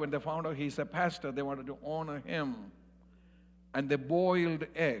surprise, when they found out he's a pastor, they wanted to honor him. And they boiled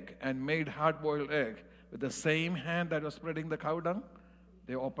egg and made hard-boiled egg with the same hand that was spreading the cow dung.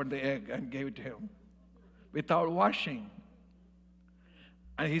 They opened the egg and gave it to him without washing.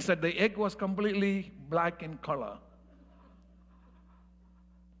 And he said the egg was completely black in color.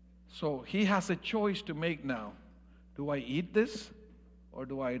 So he has a choice to make now. Do I eat this or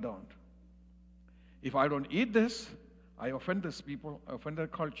do I don't? If I don't eat this, I offend these people, I offend their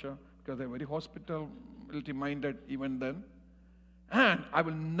culture, because they're very hospitality-minded even then. And I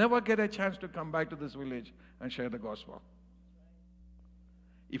will never get a chance to come back to this village and share the gospel.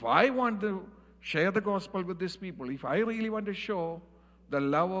 If I want to share the gospel with these people, if I really want to show the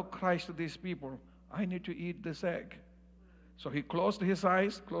love of Christ to these people, I need to eat this egg. So he closed his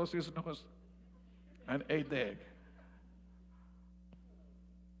eyes, closed his nose, and ate the egg.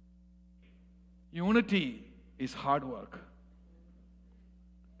 Unity is hard work.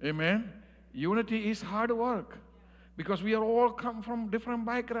 Amen? Unity is hard work. Because we are all come from different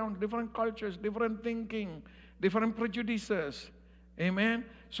backgrounds, different cultures, different thinking, different prejudices. Amen?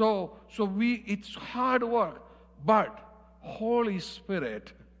 So it's hard work. But Holy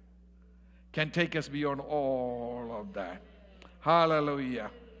Spirit can take us beyond all of that.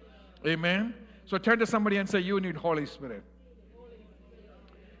 Hallelujah. Amen? So turn to somebody and say, you need Holy Spirit.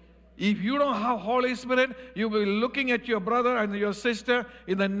 If you don't have Holy Spirit, you'll be looking at your brother and your sister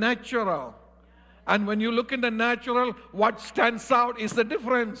in the natural. And when you look in the natural, what stands out is the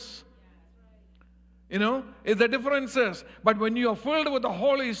difference. It's the differences. But when you are filled with the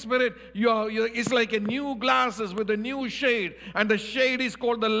Holy Spirit, it's like a new glasses with a new shade. And the shade is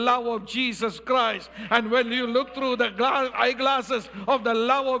called the love of Jesus Christ. And when you look through the eyeglasses of the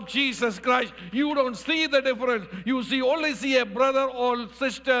love of Jesus Christ, you don't see the difference. You only see a brother or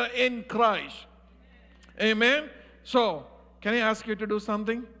sister in Christ. Amen? So, can I ask you to do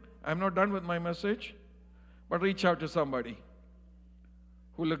something? I'm not done with my message. But reach out to somebody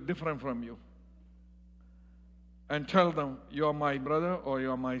who look different from you. And tell them, you're my brother or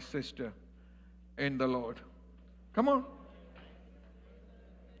you're my sister in the Lord. Come on.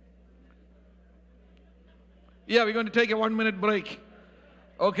 Yeah, we're going to take a 1-minute break.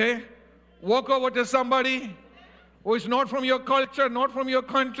 Okay? Walk over to somebody who is not from your culture, not from your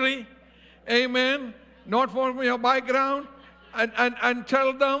country. Amen. Not from your background. And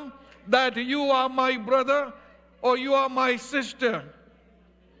tell them that you are my brother or you are my sister.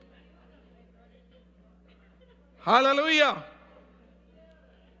 Hallelujah.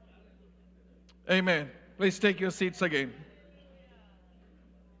 Amen. Please take your seats again.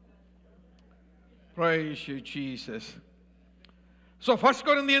 Praise you, Jesus. So 1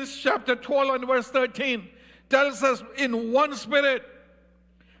 Corinthians chapter 12 and verse 13 tells us in one spirit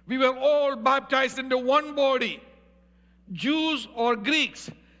we were all baptized into one body, Jews or Greeks,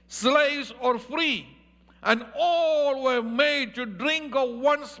 slaves or free, and all were made to drink of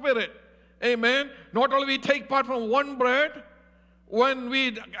one spirit. Amen. Not only we take part from one bread when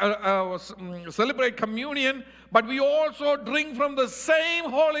we celebrate communion, but we also drink from the same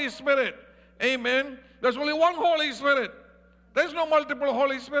Holy Spirit. Amen. There's only one Holy Spirit. There's no multiple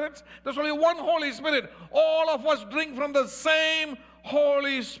Holy Spirits. There's only one Holy Spirit. All of us drink from the same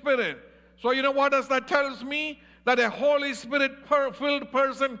Holy Spirit. So you know what does that tells me? That a Holy Spirit filled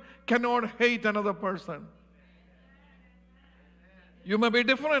person cannot hate another person. You may be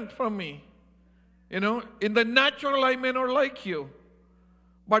different from me. You know, in the natural I may not like you.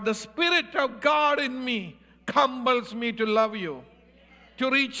 But the Spirit of God in me compels me to love you,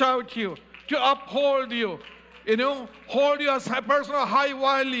 to reach out to you, to uphold you, you know, hold you as a person of high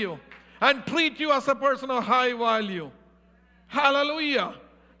value and treat you as a person of high value. Hallelujah.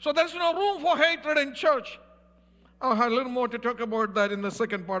 So there's no room for hatred in church. I'll have a little more to talk about that in the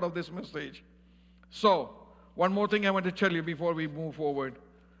second part of this message. So, one more thing I want to tell you before we move forward.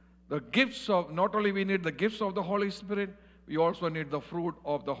 The gifts of, not only we need the gifts of the Holy Spirit, we also need the fruit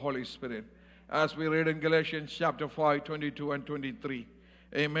of the Holy Spirit. As we read in Galatians chapter 5, 22 and 23.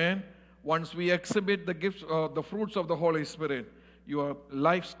 Amen. Once we exhibit the gifts, the fruits of the Holy Spirit, your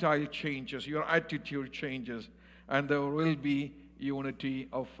lifestyle changes, your attitude changes, and there will be unity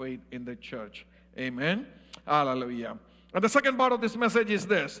of faith in the church. Amen. Hallelujah. And the second part of this message is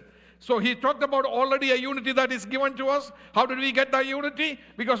this. So he talked about already a unity that is given to us. How did we get that unity?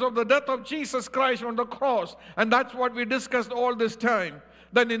 Because of the death of Jesus Christ on the cross. And that's what we discussed all this time.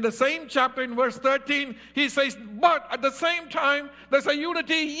 Then in the same chapter, in verse 13, he says, but at the same time, there's a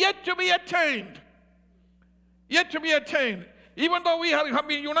unity yet to be attained. Yet to be attained. Even though we have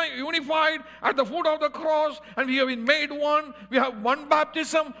been unified at the foot of the cross and we have been made one, we have one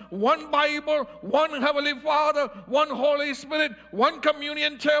baptism, one Bible, one Heavenly Father, one Holy Spirit, one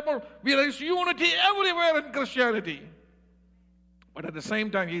communion table. There is unity everywhere in Christianity. But at the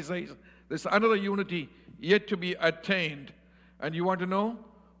same time, he says, there's another unity yet to be attained. And you want to know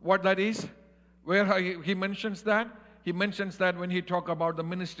what that is? Where he mentions that? He mentions that when he talks about the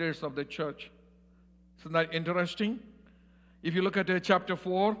ministers of the church. Isn't that interesting? If you look at chapter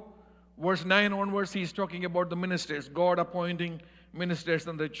 4, verse 9 onwards, he's talking about the ministers. God appointing ministers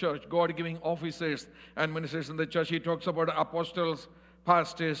in the church. God giving officers and ministers in the church. He talks about apostles,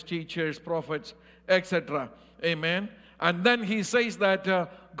 pastors, teachers, prophets, etc. Amen. And then he says that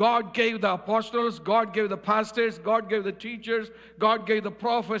God gave the apostles, God gave the pastors, God gave the teachers, God gave the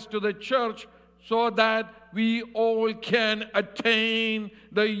prophets to the church so that we all can attain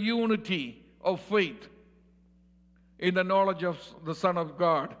the unity of faith in the knowledge of the Son of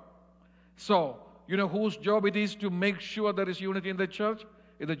God. So, you know whose job it is to make sure there is unity in the church?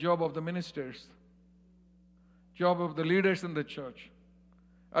 It's the job of the ministers. Job of the leaders in the church.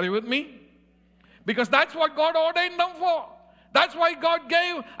 Are you with me? Because that's what God ordained them for. That's why God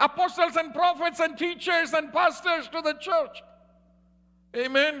gave apostles and prophets and teachers and pastors to the church.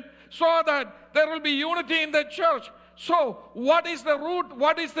 Amen. So that there will be unity in the church. So, what is the root?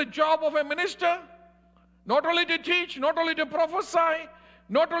 What is the job of a minister? Not only to teach, not only to prophesy,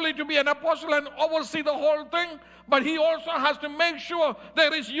 not only to be an apostle and oversee the whole thing, but he also has to make sure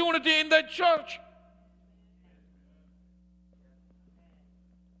there is unity in the church.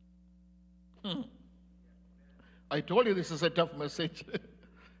 I told you this is a tough message.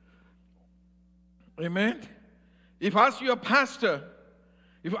 Amen. If as your pastor,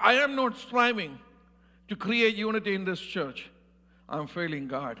 if I am not striving to create unity in this church, I'm failing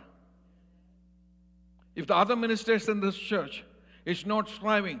God. If the other ministers in this church is not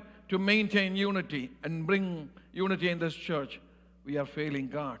striving to maintain unity and bring unity in this church, we are failing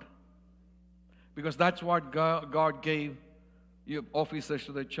God. Because that's what God gave you officers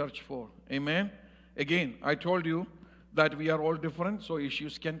to the church for. Amen. Again, I told you that we are all different, so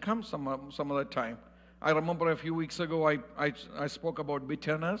issues can come some other time. I remember a few weeks ago I spoke about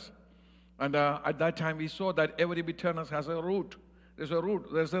bitterness, and at that time we saw that every bitterness has a root. There's a root.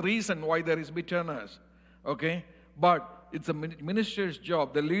 There's a reason why there is bitterness. Okay? But it's a minister's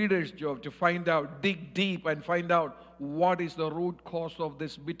job, the leader's job to find out, dig deep and find out what is the root cause of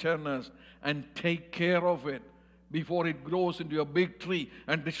this bitterness and take care of it before it grows into a big tree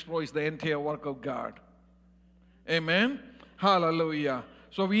and destroys the entire work of God. Amen? Hallelujah.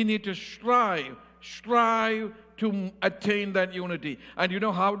 So we need to strive to attain that unity. And you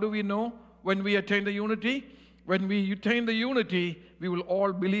know how do we know when we attain the unity? When we attain the unity, we will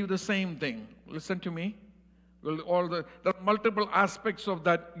all believe the same thing. Listen to me. There are multiple aspects of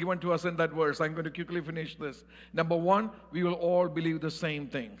that given to us in that verse. I'm going to quickly finish this. Number one, we will all believe the same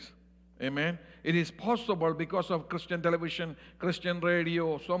things. Amen. It is possible because of Christian television, Christian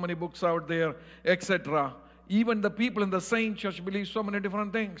radio, so many books out there, etc. Even the people in the same church believe so many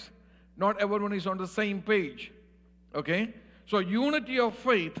different things. Not everyone is on the same page. Okay? So unity of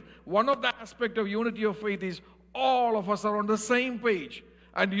faith, one of the aspects of unity of faith is all of us are on the same page.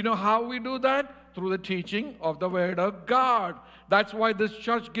 And you know how we do that? Through the teaching of the Word of God. That's why this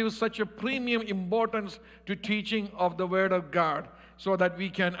church gives such a premium importance to teaching of the Word of God, so that we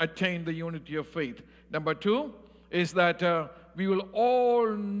can attain the unity of faith. Number two is that we will all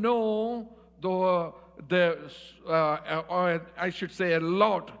know I should say a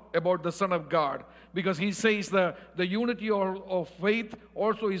lot about the Son of God, because he says the unity of faith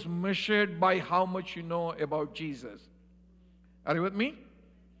also is measured by how much you know about Jesus. Are you with me?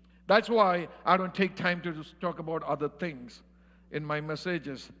 That's why I don't take time to just talk about other things in my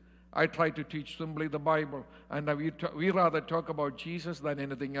messages. I try to teach simply the Bible, and we rather talk about Jesus than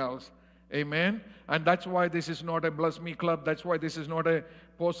anything else. Amen? And that's why this is not a bless me club. That's why this is not a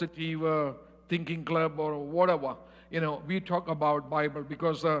positive thinking club or whatever. We talk about Bible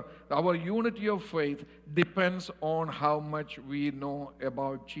because our unity of faith depends on how much we know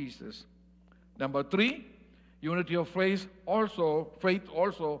about Jesus. Number three, unity of faith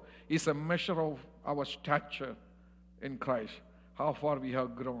also is a measure of our stature in Christ. How far we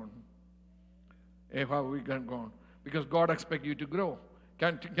have grown. How we can go. Because God expects you to grow.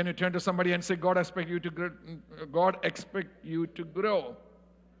 Can you turn to somebody and say, God expects you to grow? God expects you to grow.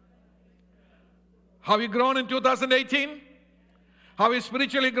 Have you grown in 2018? Have you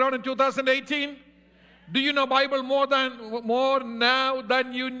spiritually grown in 2018? Do you know Bible more now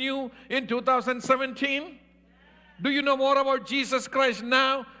than you knew in 2017? Do you know more about Jesus Christ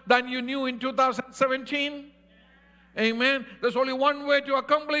now than you knew in 2017? Amen. There's only one way to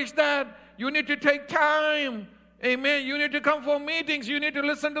accomplish that. You need to take time. Amen. You need to come for meetings. You need to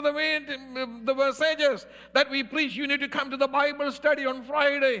listen to the messages that we preach. You need to come to the Bible study on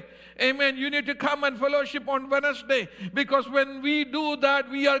Friday. Amen. You need to come and fellowship on Wednesday. Because when we do that,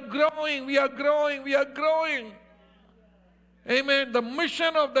 we are growing. We are growing. We are growing. Amen. The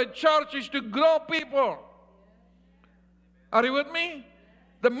mission of the church is to grow people. Are you with me?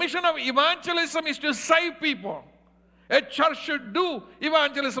 The mission of evangelism is to save people. A church should do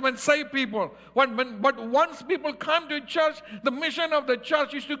evangelism and save people. But once people come to church, the mission of the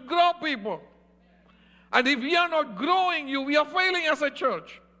church is to grow people. And if we are not growing you, we are failing as a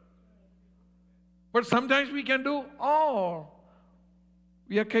church. But sometimes we can do all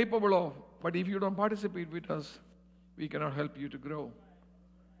we are capable of. But if you don't participate with us, we cannot help you to grow.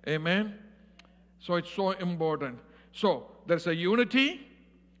 Amen? So it's so important. So there's a unity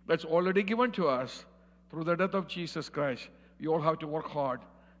that's already given to us through the death of Jesus Christ. We all have to work hard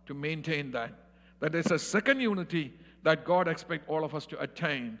to maintain that. That is a second unity that God expects all of us to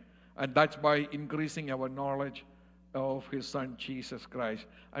attain, and that's by increasing our knowledge of His Son, Jesus Christ.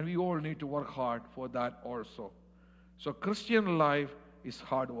 And we all need to work hard for that also. So Christian life is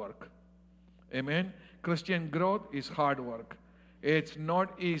hard work. Amen? Christian growth is hard work. It's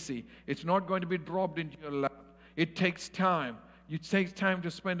not easy. It's not going to be dropped into your lap. It takes time. It takes time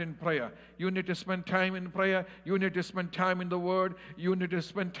to spend in prayer. You need to spend time in prayer. You need to spend time in the Word. You need to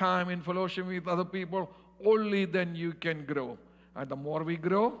spend time in fellowship with other people. Only then you can grow. And the more we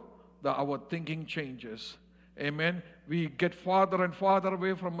grow, our thinking changes. Amen. We get farther and farther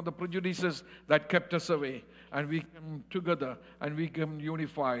away from the prejudices that kept us away. And we come together and we come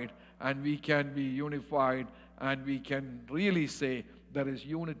unified. And we can be unified. And we can really say there is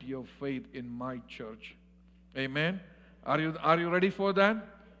unity of faith in my church. Amen. Are you ready for that?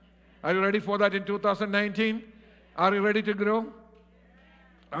 Are you ready for that in 2019? Are you ready to grow?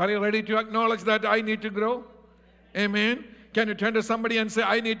 Are you ready to acknowledge that I need to grow? Amen. Can you turn to somebody and say,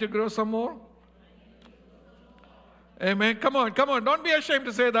 I need to grow some more? Amen. Come on. Don't be ashamed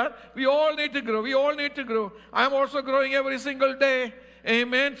to say that. We all need to grow. We all need to grow. I'm also growing every single day.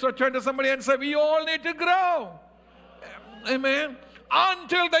 Amen. So turn to somebody and say, we all need to grow. Amen.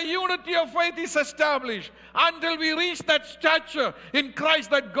 Until the unity of faith is established, until we reach that stature in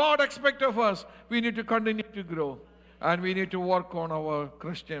Christ that God expects of us, we need to continue to grow. And we need to work on our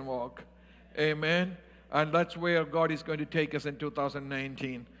Christian walk. Amen. And that's where God is going to take us in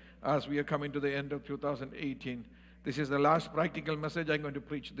 2019 as we are coming to the end of 2018. This is the last practical message I'm going to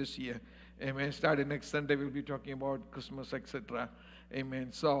preach this year. Amen. Starting next Sunday, we'll be talking about Christmas, etc.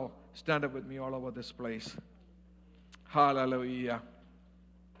 Amen. So stand up with me all over this place. Hallelujah.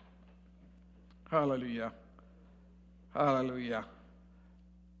 Hallelujah. Hallelujah.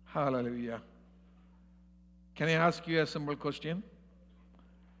 Hallelujah. Can I ask you a simple question?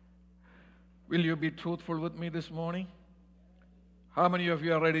 Will you be truthful with me this morning? How many of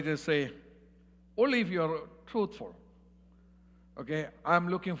you are ready to say, only if you are truthful? Okay, I'm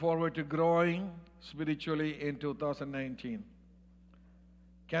looking forward to growing spiritually in 2019.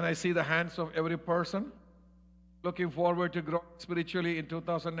 Can I see the hands of every person looking forward to grow spiritually in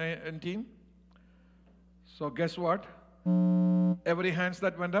 2019? So guess what? Every hands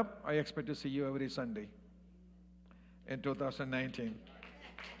that went up, I expect to see you every Sunday in 2019.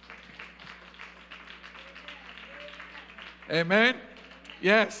 Amen.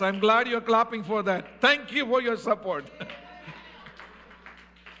 Yes, I'm glad you're clapping for that. Thank you for your support.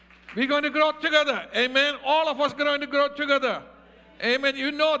 We're going to grow together. Amen. All of us are going to grow together. Amen.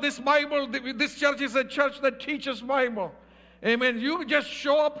 You know this Bible, this church is a church that teaches Bible. Amen. You just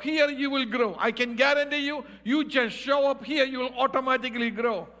show up here, you will grow. I can guarantee you, you just show up here, you will automatically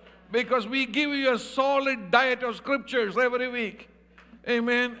grow. Because we give you a solid diet of scriptures every week.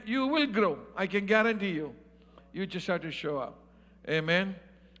 Amen. You will grow. I can guarantee you. You just have to show up. Amen.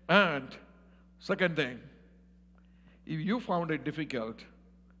 And second thing, if you found it difficult,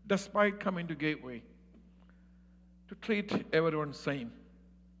 despite coming to Gateway, to treat everyone same,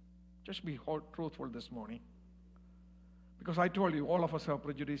 just be truthful this morning. Because I told you, all of us have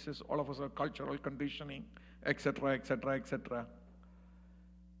prejudices, all of us have cultural conditioning, etc., etc., etc.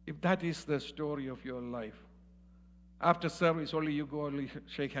 If that is the story of your life, after service, only you go only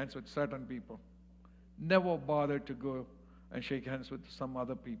shake hands with certain people. Never bother to go and shake hands with some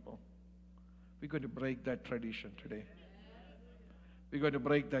other people. We're going to break that tradition today. We're going to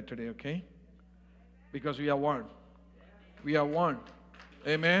break that today, okay? Because we are one. We are one.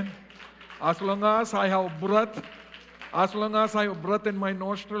 Amen. As long as I have breath, as long as I have breath in my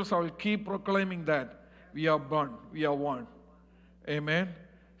nostrils, I will keep proclaiming that. We are one. We are one. Amen.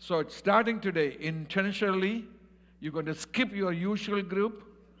 So it's starting today, intentionally, you're going to skip your usual group.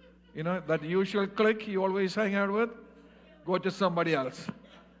 You know, that usual clique you always hang out with. Go to somebody else.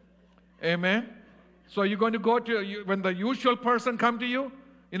 Amen. So you're going to go to, when the usual person come to you,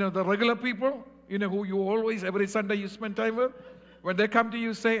 you know, the regular people, you know, who you always, every Sunday you spend time with, when they come to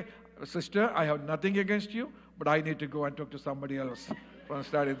you, say, sister, I have nothing against you, but I need to go and talk to somebody else from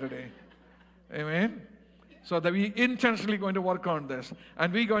starting today. Amen. So that we intentionally going to work on this.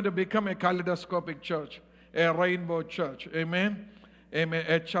 And we're going to become a kaleidoscopic church, a rainbow church. Amen. Amen.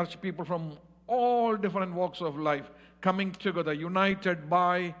 A church, people from all different walks of life coming together, united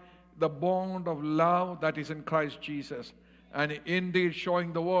by the bond of love that is in Christ Jesus. And indeed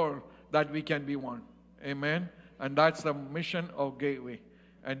showing the world that we can be one. Amen. And that's the mission of Gateway.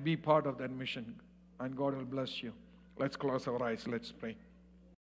 And be part of that mission. And God will bless you. Let's close our eyes. Let's pray.